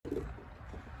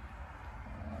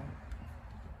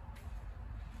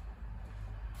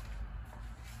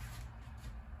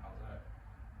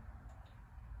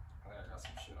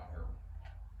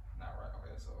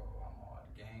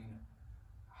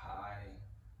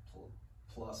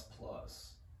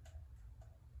plus,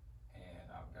 and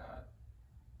I've got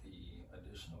the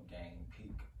additional gain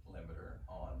peak limiter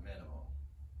on minimum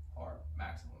or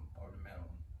maximum or the minimum.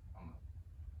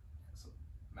 It's a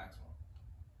maximum.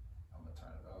 I'm gonna turn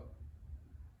it up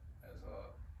as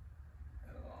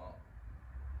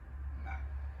max.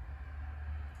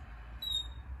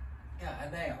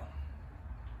 God damn.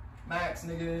 Max,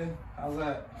 nigga. How's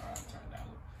that? All right, turn it down.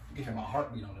 You can hear my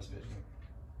heartbeat on this bitch.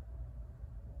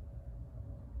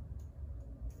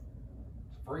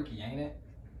 It's freaky, ain't it?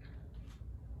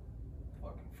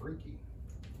 Fucking freaky.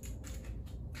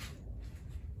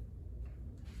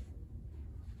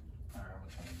 All right, I'm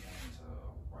gonna turn the gain to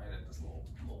right at this little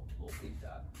peak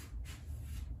dot.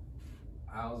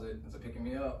 How's it? Is it picking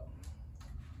me up?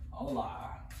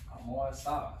 Hola, ¿cómo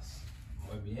estás?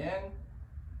 Muy bien,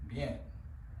 bien.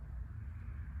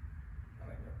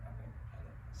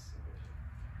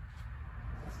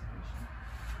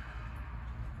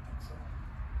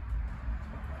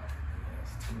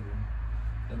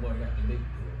 That boy got the big deal.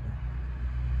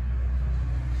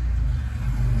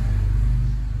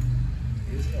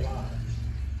 He's still alive.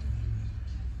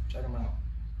 Check him out.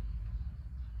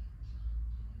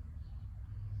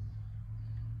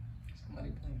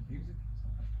 Somebody playing music?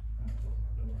 I'm gonna close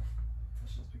my door.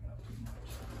 That's just picking up too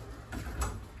much.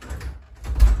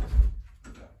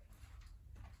 Okay.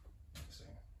 Let's see.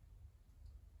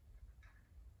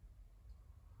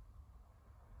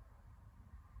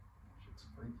 Shit's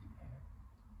freaky, man.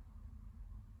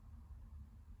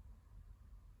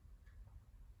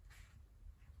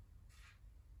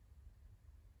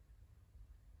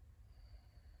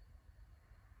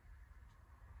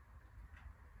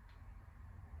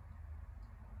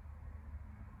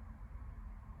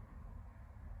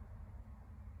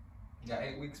 You got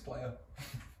 8 weeks, player.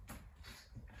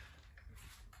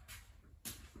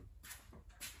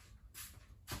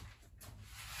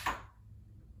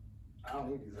 I don't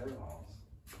need these headphones.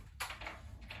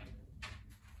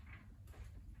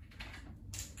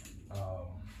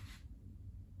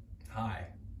 Hi.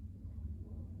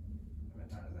 Let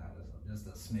me turn this down just a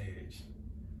smidge.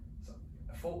 So,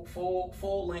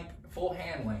 full length, full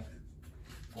hand length.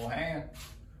 Full hand,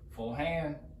 full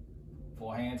hand.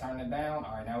 Full hand, turn it down.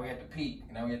 All right, now we at the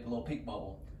peak. Now we at the little peak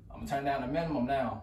bubble. I'm gonna turn down the minimum now.